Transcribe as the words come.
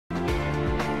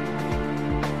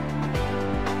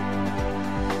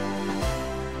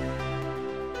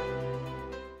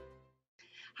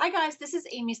Hi guys, this is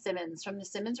Amy Simmonds from the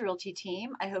Simmonds Realty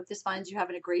team. I hope this finds you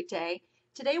having a great day.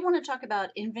 Today I want to talk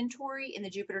about inventory in the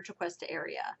Jupiter-Tequesta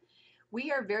area.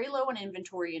 We are very low on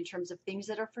inventory in terms of things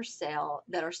that are for sale,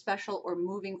 that are special or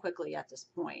moving quickly at this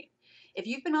point. If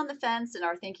you've been on the fence and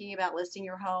are thinking about listing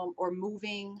your home or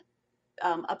moving,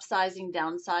 upsizing,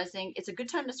 downsizing, it's a good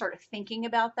time to start thinking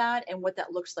about that and what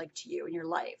that looks like to you in your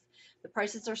life. The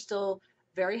prices are still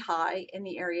very high in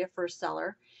the area for a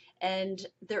seller, and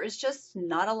there is just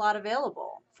not a lot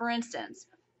available. For instance,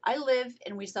 I live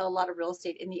and we sell a lot of real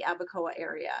estate in the Abacoa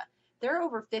area. There are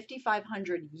over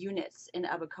 5,500 units in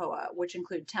Abacoa, which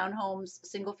include townhomes,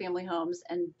 single family homes,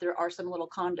 and there are some little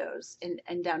condos in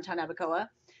downtown Abacoa.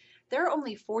 There are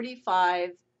only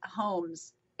 45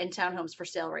 homes and townhomes for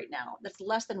sale right now. That's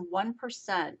less than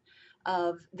 1%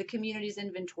 of the community's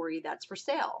inventory that's for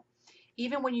sale.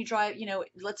 Even when you drive,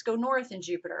 let's go north in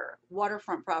Jupiter,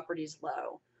 waterfront properties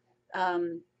low.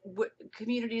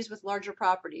 Communities with larger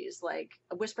properties like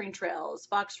Whispering Trails,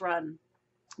 Fox Run,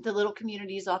 the little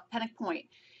communities off Penick Point,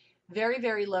 very,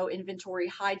 very low inventory,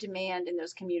 high demand in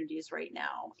those communities right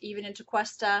now. Even in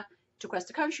Tequesta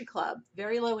Country Club,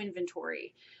 very low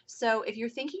inventory. So if you're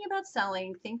thinking about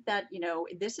selling, think that,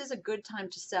 this is a good time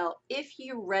to sell if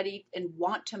you're ready and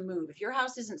want to move. If your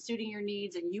house isn't suiting your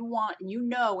needs and you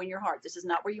know in your heart this is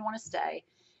not where you want to stay,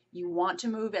 you want to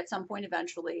move at some point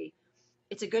eventually,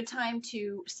 it's a good time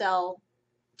to sell,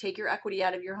 take your equity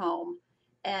out of your home,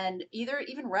 and either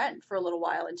even rent for a little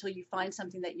while until you find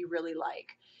something that you really like.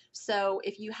 So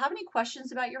if you have any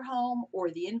questions about your home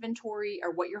or the inventory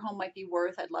or what your home might be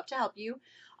worth, I'd love to help you.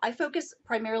 I focus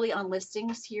primarily on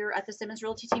listings here at the Simmonds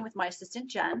Realty team with my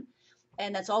assistant Jen,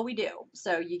 and that's all we do.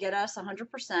 So you get us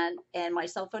 100%, and my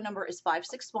cell phone number is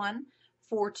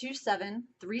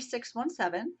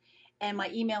 561-427-3617. And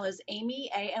my email is amy,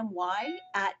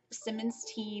 at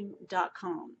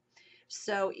simmondsteam.com.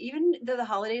 So even though the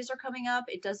holidays are coming up,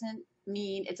 it doesn't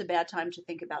mean it's a bad time to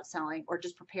think about selling or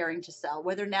just preparing to sell,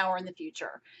 whether now or in the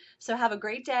future. So have a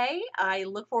great day. I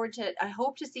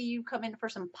hope to see you come in for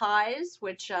some pies,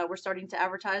 which we're starting to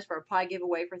advertise for a pie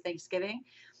giveaway for Thanksgiving.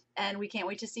 And we can't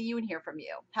wait to see you and hear from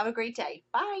you. Have a great day.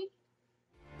 Bye.